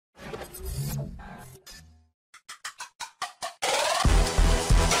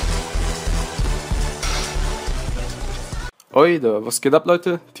Oida, was geht ab,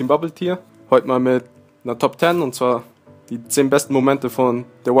 Leute? Team Bubble hier. Heute mal mit einer Top 10 und zwar die 10 besten Momente von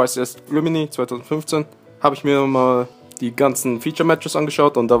der YCS Rimini 2015. Habe ich mir mal die ganzen Feature-Matches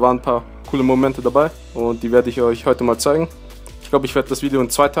angeschaut und da waren ein paar coole Momente dabei und die werde ich euch heute mal zeigen. Ich glaube, ich werde das Video in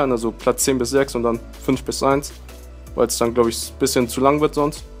 2 teilen, also Platz 10 bis 6 und dann 5 bis 1, weil es dann, glaube ich, ein bisschen zu lang wird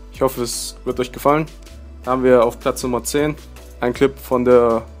sonst. Ich hoffe, es wird euch gefallen. Da haben wir auf Platz Nummer 10 einen Clip von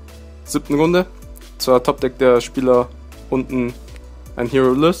der 7. Runde. Zwar Top-Deck der Spieler unten ein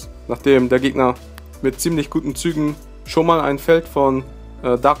Hero List, nachdem der Gegner mit ziemlich guten Zügen schon mal ein Feld von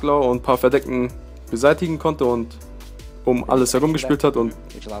Darklaw und ein paar Verdeckten beseitigen konnte und alles herumgespielt hat und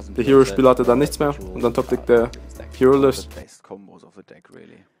der Hero-Spieler hatte dann nichts mehr und dann Top-Deck der Hero List.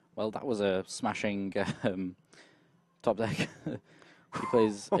 Well, that was a smashing top deck. He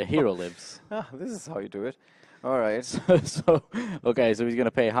plays a hero lives. Ah, this is how you do it. All right. Okay, so he's going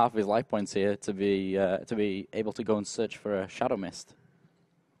to pay half of his life points here to be able to go and search for a Shadow Mist,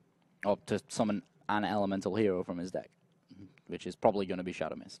 or to summon an elemental hero from his deck, which is probably going to be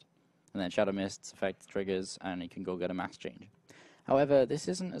Shadow Mist. And then Shadow Mist's effect triggers, and he can go get a mass change. However, this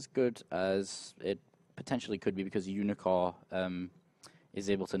isn't as good as it potentially could be because Unicorn is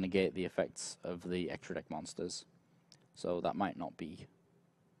able to negate the effects of the extra deck monsters, so that might not be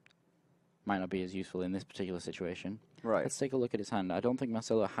as useful in this particular situation. Right. Let's take a look at his hand. I don't think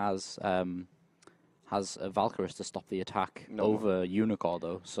Marcelo has a Valkyrus to stop the attack over Unicorn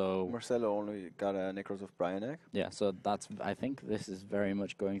though. So Marcelo only got a Necros of Brionac. Yeah, so that's, I think this is very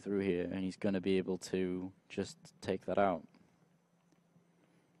much going through here, and he's going to be able to just take that out.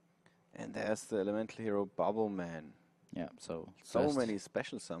 And there's the elemental hero Bubble Man. Yeah, so many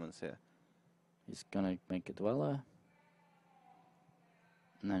special summons here. He's gonna make a Dweller,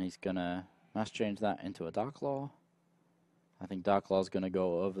 and then he's gonna mass change that into a Darklaw. I think Darklaw's gonna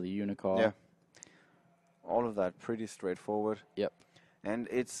go over the Unicorn. Yeah. All of that pretty straightforward. Yep. And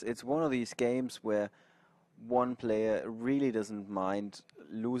it's one of these games where one player really doesn't mind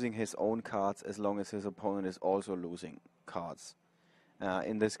losing his own cards as long as his opponent is also losing cards.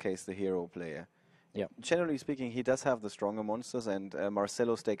 In this case, the hero player. Yeah. Generally speaking, he does have the stronger monsters, and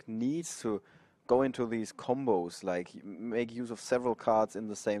Marcelo's deck needs to go into these combos, like make use of several cards in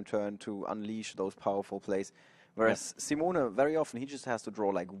the same turn to unleash those powerful plays. Whereas Simone, very often, he just has to draw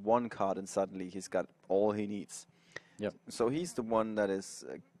like one card and suddenly he's got all he needs. Yep. So he's the one that is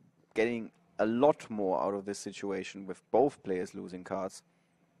getting a lot more out of this situation with both players losing cards.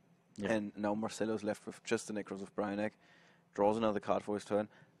 Yep. And now Marcelo's left with just the Necros of Brionac, draws another card for his turn,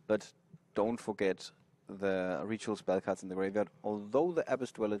 but don't forget the ritual spell cards in the graveyard, although the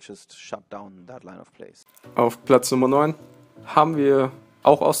Abyss Dweller just shut down that line of plays. Auf Platz Nummer 9 haben wir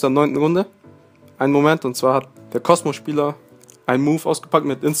auch aus der 9. Runde einen Moment, und zwar hat der Kosmos-Spieler einen Move ausgepackt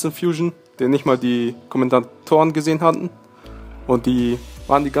mit Instant Fusion, den nicht mal die Kommentatoren gesehen hatten. Und die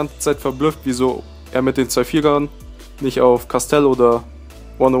waren die ganze Zeit verblüfft, wieso er mit den 2-4ern nicht auf Castell oder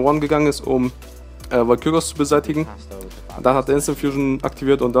 101 gegangen ist, um Valkyros zu beseitigen. Und dann hat er Instant Fusion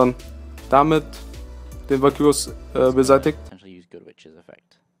aktiviert und dann damit den Valkyros beseitigt.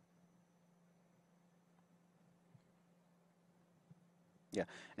 Yeah,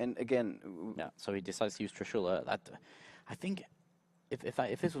 and again, so he decides to use Trishula. I think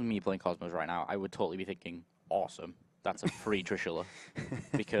if this was me playing Cosmos right now, I would totally be thinking, awesome, that's a free Trishula,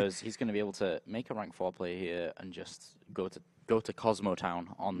 because he's going to be able to make a rank 4 play here and just go to Cosmo Town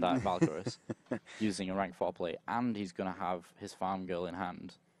on that Valkyros using a rank 4 play, and he's going to have his farm girl in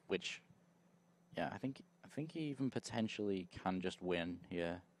hand, which, yeah, I think he even potentially can just win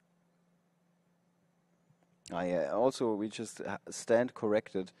here. Yeah. Also, we just stand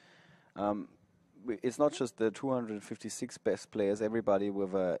corrected. It's not just the 256 best players. Everybody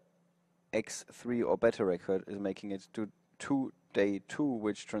with a X3 or better record is making it to day 2,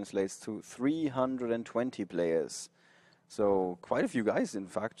 which translates to 320 players. So quite a few guys, in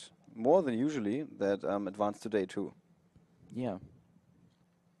fact, more than usually, that advanced to day 2. Yeah.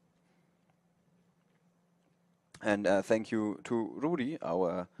 And thank you to Rudi,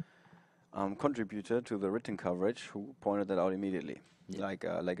 our contributor to the written coverage, who pointed that out immediately, like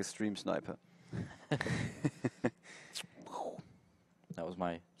a stream sniper. That was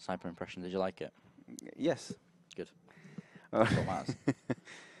my sniper impression. Did you like it? Yes. Good.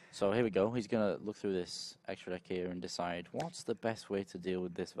 So here we go. He's going to look through this extra deck here and decide what's the best way to deal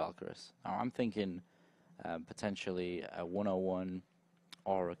with this Valkyrus. Now, I'm thinking potentially a 101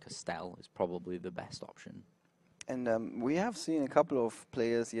 or a Castell is probably the best option. And we have seen a couple of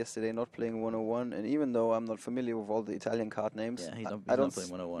players yesterday not playing 101, and even though I'm not familiar with all the Italian card names, he's not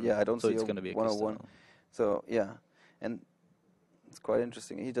playing 101. Yeah, I don't so see it's going to be a 101. Castell. So yeah, and it's quite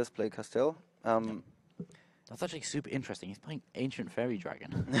interesting. He does play Castell. That's actually super interesting. He's playing Ancient Fairy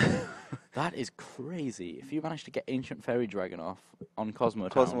Dragon. That is crazy. If you manage to get Ancient Fairy Dragon off on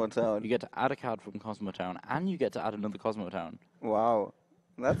Cosmotown, you get to add a card from Cosmotown, and you get to add another Cosmotown. Wow,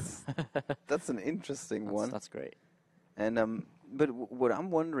 that's an interesting one. That's great. And but what I'm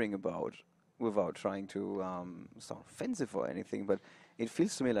wondering about, without trying to sound offensive or anything, but it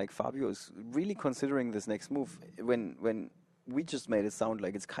feels to me like Fabio is really considering this next move when we just made it sound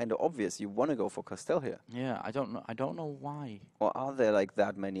like it's kind of obvious you want to go for Castell here. Yeah, I don't know why. Or are there like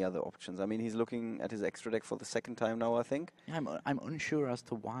that many other options? I mean, he's looking at his extra deck for the second time now, I think. Yeah, I'm unsure as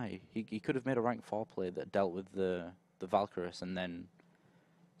to why. He could have made a rank 4 play that dealt with the Valkyrus and then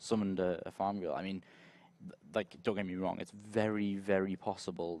summoned a farm girl. I mean, like, don't get me wrong, it's very, very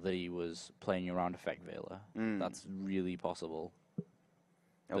possible that he was playing around Effect Veiler. That's really possible.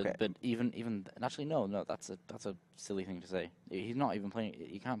 Okay. But even actually no, that's a silly thing to say. He's not even playing.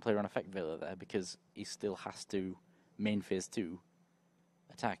 He can't play around Effect Veiler there because he still has to main phase 2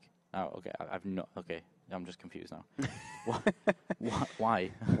 attack. Oh, okay. I'm just confused now.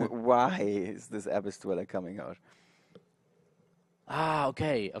 Why? Why is this Abyss Dweller coming out?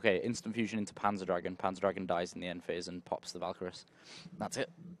 Okay. Instant fusion into Panzer Dragon. Panzer Dragon dies in the end phase and pops the Valkyrus. That's it.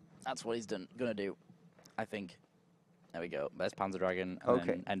 That's what he's gonna do, I think. There we go. There's Panzer Dragon, and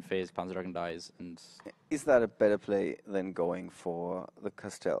then end phase, Panzer Dragon dies, and... Is that a better play than going for the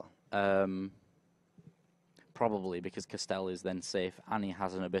Castell? Probably, because Castell is then safe, and he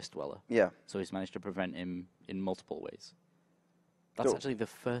has an Abyss Dweller. Yeah. So he's managed to prevent him in multiple ways. That's actually the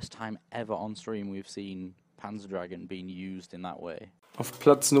first time ever on stream we've seen Panzer Dragon being used in that way. Auf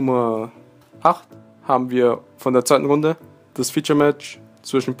Platz Nummer 8 haben wir von der zweiten Runde das Feature-Match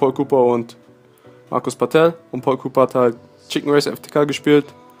zwischen Paul Cooper und Markus Patel. Und Paul Cooper hat halt Chicken Race FTK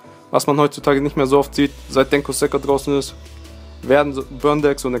gespielt, was man heutzutage nicht mehr so oft sieht, seit Denko Secker draußen ist. Werden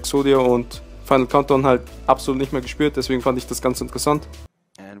Burndex und Exodia und Final Countdown halt absolut nicht mehr gespielt, deswegen fand ich das ganz interessant.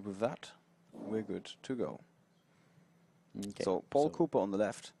 And with that, we're good to go. Okay, so Paul Cooper on the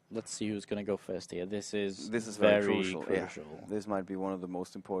left. Let's see who's going to go first here. This is very crucial. Yeah. This might be one of the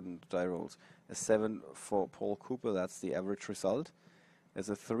most important die rolls. A 7 for Paul Cooper, that's the average result. There's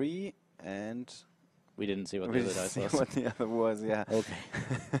a 3 and... We didn't see what the other dice was. What the other was, yeah. Okay.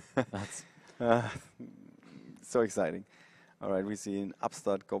 That's so exciting. All right, we see an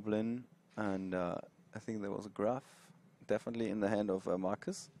upstart goblin, and I think there was a graph, definitely in the hand of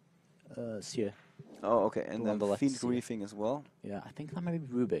Marcus. Sieur. Oh, okay, and then the Fiend Griefing as well. Yeah, I think that might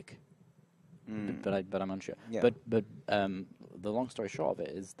be Rubik, but I'm unsure. Yeah. But the long story short of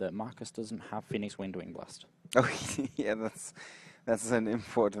it is that Marcus doesn't have Phoenix Windwing Blast. Oh, yeah, that's an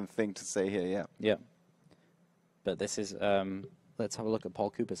important thing to say here. Yeah. Yeah. But this is, let's have a look at Paul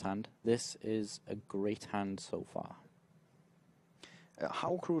Cooper's hand. This is a great hand so far.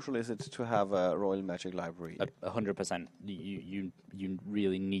 How crucial is it to have a Royal Magic Library? 100%. You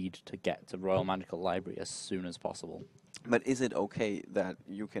really need to get to Royal Magical Library as soon as possible. But is it okay that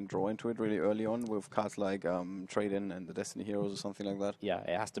you can draw into it really early on with cards like Trade-In and the Destiny Heroes or something like that? Yeah,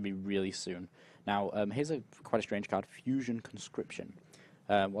 it has to be really soon. Now, here's quite a strange card, Fusion Conscription.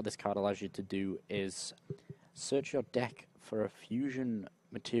 What this card allows you to do is search your deck for a fusion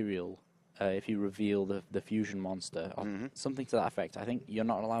material if you reveal the fusion monster, or something to that effect. I think you're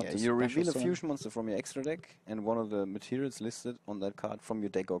not allowed to you reveal a fusion monster from your extra deck and one of the materials listed on that card from your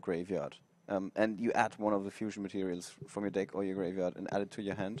deck or graveyard. And you add one of the fusion materials from your deck or your graveyard and add it to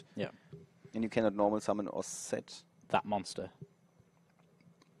your hand. Yeah. And you cannot normal summon or set that monster.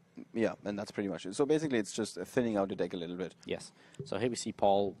 Yeah, and that's pretty much it. So basically it's just thinning out the deck a little bit. Yes. So here we see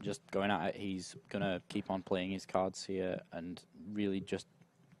Paul just going at it. He's going to keep on playing his cards here and really just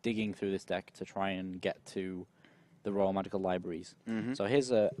digging through this deck to try and get to the Royal Magical Libraries. So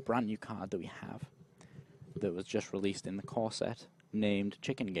here's a brand new card that we have that was just released in the core set named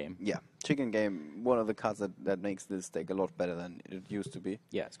Chicken Game. Yeah, Chicken Game, one of the cards that makes this deck a lot better than it used to be.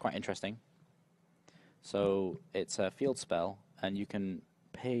 Yeah, it's quite interesting. So it's a field spell, and you can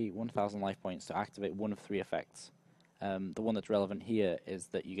pay 1,000 life points to activate one of 3 effects. The one that's relevant here is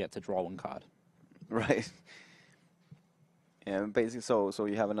that you get to draw 1 card. Right. Basically, so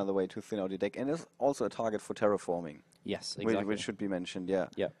you have another way to thin out the deck, and there's also a target for terraforming. Yes, exactly. Which should be mentioned, yeah.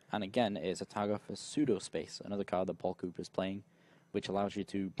 Yeah, and again, it's a target for Pseudo-Space, another card that Paul Cooper is playing, which allows you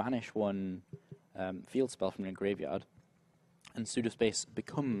to banish 1 field spell from your graveyard, and Pseudo-Space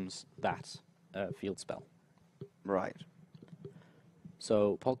becomes that field spell. Right.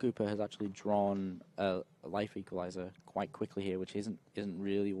 So Paul Cooper has actually drawn a life equalizer quite quickly here, which isn't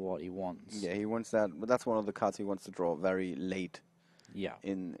really what he wants. Yeah, he wants that, but that's one of the cards he wants to draw very late. Yeah.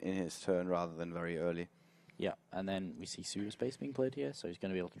 In his turn rather than very early. Yeah, and then we see Pseudo-Space being played here, so he's going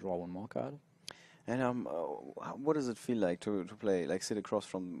to be able to draw 1 more card. And what does it feel like to play, like sit across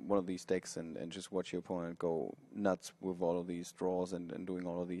from one of these decks and just watch your opponent go nuts with all of these draws and doing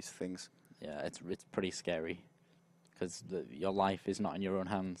all of these things? Yeah, it's pretty scary because your life is not in your own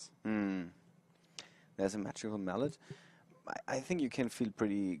hands. There's a magical mallet. I think you can feel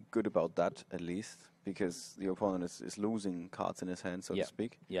pretty good about that, at least, because the opponent is losing cards in his hand, so to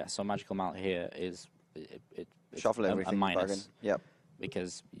speak. Yeah, so magical mallet here is it's Shuffle everything. a minus. Bargain. Yep.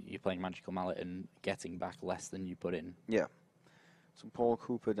 Because you're playing magical mallet and getting back less than you put in. Yeah. So Paul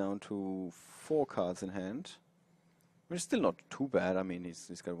Cooper down to 4 cards in hand, which is still not too bad. I mean,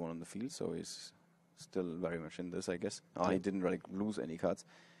 he's got 1 on the field, so he's still very much in this, I guess. Oh, he didn't really lose any cards.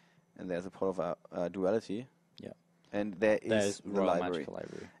 And there's a pot of duality. Yeah. And there's the Royal library. Magical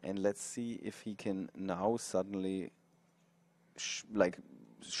Library. And let's see if he can now suddenly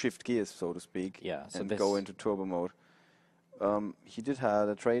shift gears, so to speak, so and go into turbo mode. He did have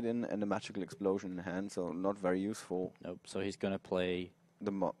a trade-in and a magical explosion in hand, so not very useful. Nope, so he's going to play...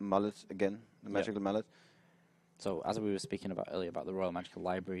 The mallet again, the magical mallet. So as we were speaking about earlier about the Royal Magical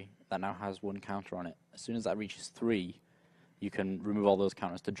Library, that now has 1 counter on it. As soon as that reaches 3, you can remove all those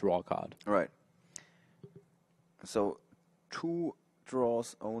counters to draw a card. Right. So 2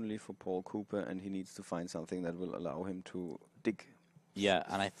 draws only for Paul Cooper, and he needs to find something that will allow him to dig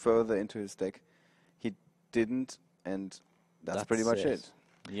further into his deck. He didn't, and that's pretty much it.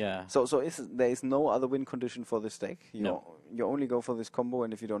 Yeah. So there is no other win condition for this deck. You only go for this combo,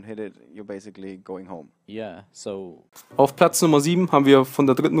 and if you don't hit it, you're basically going home. Yeah, so... Auf Platz Nummer 7 haben wir von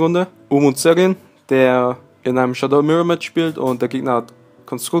der dritten Runde und Serien, der in einem Shadow Mirror Match spielt und der Gegner hat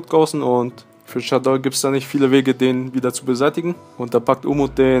Konstrukt draußen und für Shadow gibt es da nicht viele Wege, den wieder zu beseitigen. Und da packt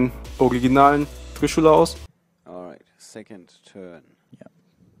Umut den originalen Trishula aus. Alright, second turn. Yeah.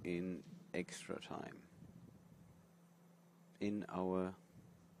 In extra time. In our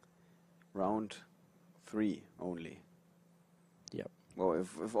round 3 only. Yep. Well,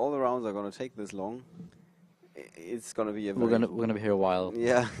 if all the rounds are going to take this long, it's going to be a We're gonna be here a while.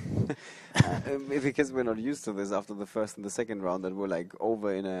 Yeah. Because we're not used to this after the first and the second round, that we're like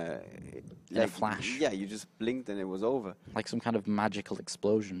over in a flash. Yeah, you just blinked and it was over. Like some kind of magical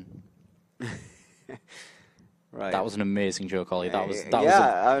explosion. Right. That was an amazing joke, Ollie. That was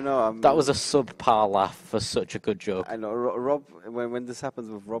I know. That was a subpar laugh for such a good joke. I know. Rob, when this happens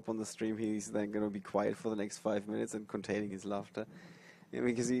with Rob on the stream, he's then going to be quiet for the next 5 minutes and containing his laughter. Yeah,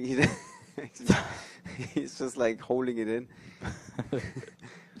 because he's just like holding it in.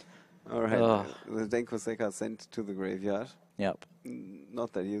 All right. The Denko Seka sent to the graveyard. Yep.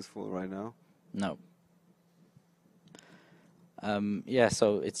 Not that useful right now. No. Yeah,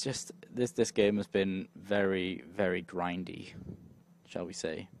 so it's just this game has been very, very grindy, shall we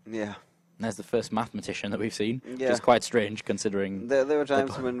say? Yeah. And there's the first mathematician that we've seen, Yeah. which is quite strange considering. There were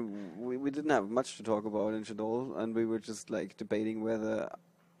times when we didn't have much to talk about in Shadol, and we were just like debating whether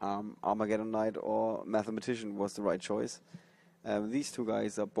Armageddon Knight or Mathematician was the right choice. These two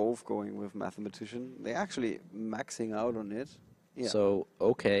guys are both going with Mathematician. They're actually maxing out on it. Yeah. So,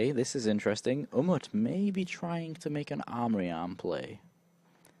 okay, this is interesting. Umut may be trying to make an armory arm play.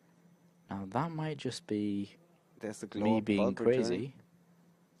 Now, that might just be There's the me being crazy.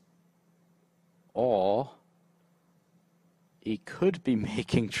 Or he could be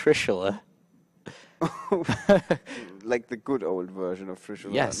making Trishula. Like the good old version of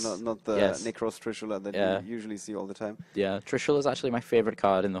Trishula, Yes. not the Yes. Necros Trishula that you usually see all the time. Yeah, Trishula is actually my favorite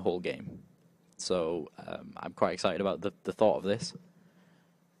card in the whole game. So I'm quite excited about the thought of this.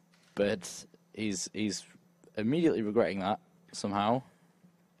 But he's immediately regretting that somehow.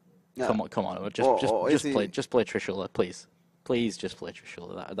 Yeah. Come on, just play Trishula, please. Please just play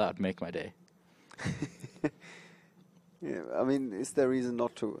Trishula. That'd make my day. Yeah, I mean, is there reason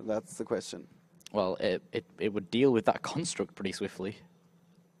not to? That's the question. Well, it would deal with that construct pretty swiftly.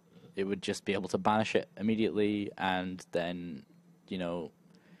 It would just be able to banish it immediately, and then,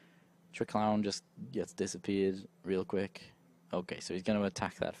 Trick Clown just gets disappeared real quick. Okay, so he's going to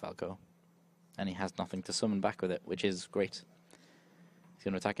attack that Falco. And he has nothing to summon back with it, which is great. He's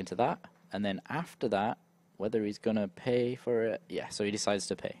going to attack into that, and then after that, whether he's going to pay for it... Yeah, so he decides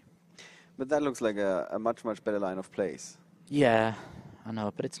to pay. But that looks like a much, much better line of plays. Yeah, I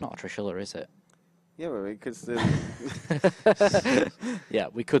know, but it's not a Trishula, is it? Yeah, but we could still... Yeah,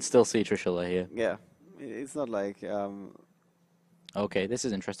 we could still see Trishula here. Yeah, it's not like... Okay, this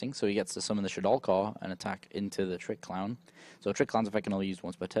is interesting. So he gets to summon the Shadol Core and attack into the Trick Clown. So Trick Clown's effect can only use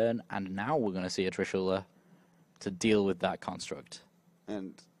once per turn, and now we're going to see a Trishula to deal with that construct.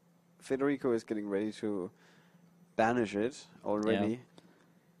 And Federico is getting ready to banish it already. Yeah.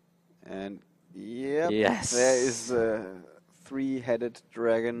 And yep, yes, there is a 3-headed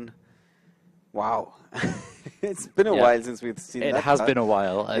dragon Wow. It's been a while since we've seen that. It has card. been a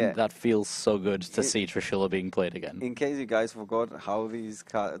while, and Yeah. that feels so good to see Trishula being played again. In case you guys forgot how these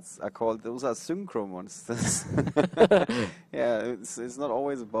cards are called, those are synchro monsters. Yeah, it's not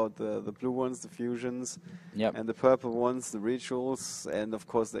always about the blue ones, the fusions, Yep. and the purple ones, the rituals, and of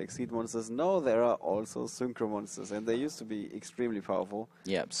course the exceed monsters. No, there are also synchro monsters, and they used to be extremely powerful.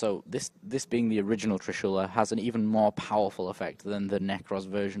 Yeah, so this being the original Trishula has an even more powerful effect than the Necros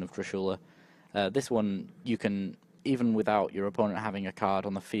version of Trishula. This one, you can, even without your opponent having a card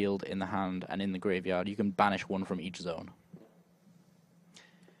on the field, in the hand, and in the graveyard, you can banish one from each zone.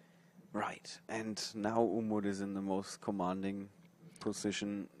 Right, and now Umud is in the most commanding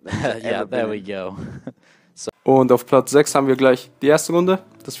position. that he's Yeah, ever there been we in. go. Und auf Platz 6 haben wir gleich die erste Runde,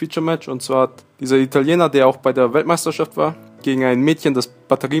 das Feature-Match. Und zwar hat dieser Italiener, der auch bei der Weltmeisterschaft war, gegen ein Mädchen, das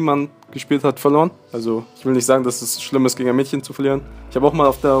Batteriemann gespielt hat, verloren. Also ich will nicht sagen, dass es schlimm ist, gegen ein Mädchen zu verlieren. Ich habe auch mal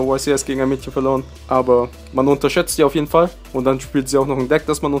auf der YCS gegen ein Mädchen verloren. Aber man unterschätzt sie auf jeden Fall. Und dann spielt sie auch noch ein Deck,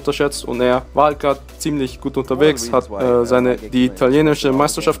 das man unterschätzt. Und er war halt gerade ziemlich gut unterwegs, hat die italienische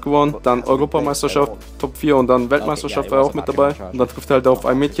Meisterschaft gewonnen, dann Europameisterschaft, Top 4 und dann Weltmeisterschaft war er auch mit dabei. Und dann trifft er halt auf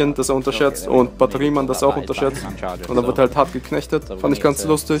ein Mädchen, das er unterschätzt und Batteriemann, das er auch unterschätzt. Und dann wird er halt hart geknechtet. Fand ich ganz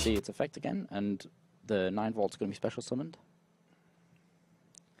lustig. See its effect again, and the 9 volt's going to be special summoned.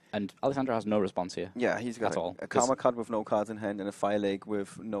 And Alessandro has no response here. Yeah, he's got At all. a karma card with no cards in hand and a fire lake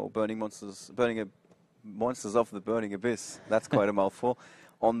with no burning monsters, monsters of the burning abyss. That's quite a mouthful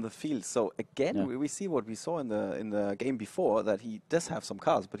on the field. So again, Yeah. we see what we saw in the game before, that he does have some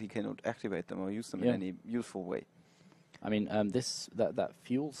cards, but he cannot activate them or use them in Yeah. any useful way. I mean, that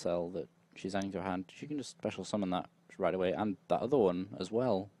fuel cell that she's adding to her hand, she can just special summon that right away, and that other one as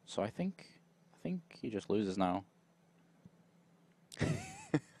well. So I think he just loses now.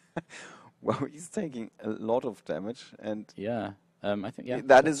 Well, he's taking a lot of damage, and Yeah, I think that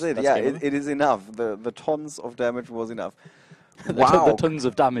that is it. that's Yeah, game over. it is enough. The tons of damage was enough. The tons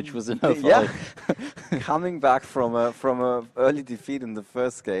of damage was enough. Yeah. Coming back from a early defeat in the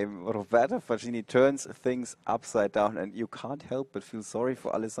first game, Roberto Facchini turns things upside down, and you can't help but feel sorry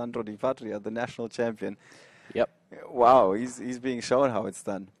for Alessandro Di Patria, the national champion. Yep. Wow, he's being shown how it's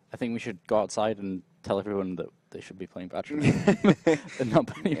done. I think we should go outside and tell everyone that they should be playing battery and not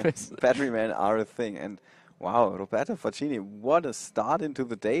bunny fists. Batterymen are a thing, and wow, Roberta Facchini, what a start into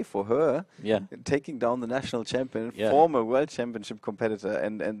the day for her. Yeah. Taking down the national champion, Yeah. former world championship competitor,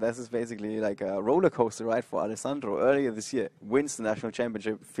 and this is basically like a roller coaster ride for Alessandro. Earlier this year, wins the national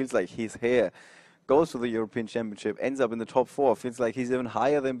championship, feels like he's here. Goes to the European Championship, ends up in the top 4, feels like he's even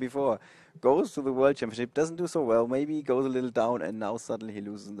higher than before. Goes to the World Championship, doesn't do so well, maybe he goes a little down, and now suddenly he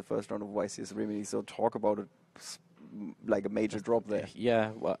loses in the first round of YCS Rimini. So talk about it like a major drop there.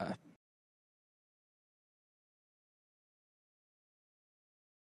 Yeah, well,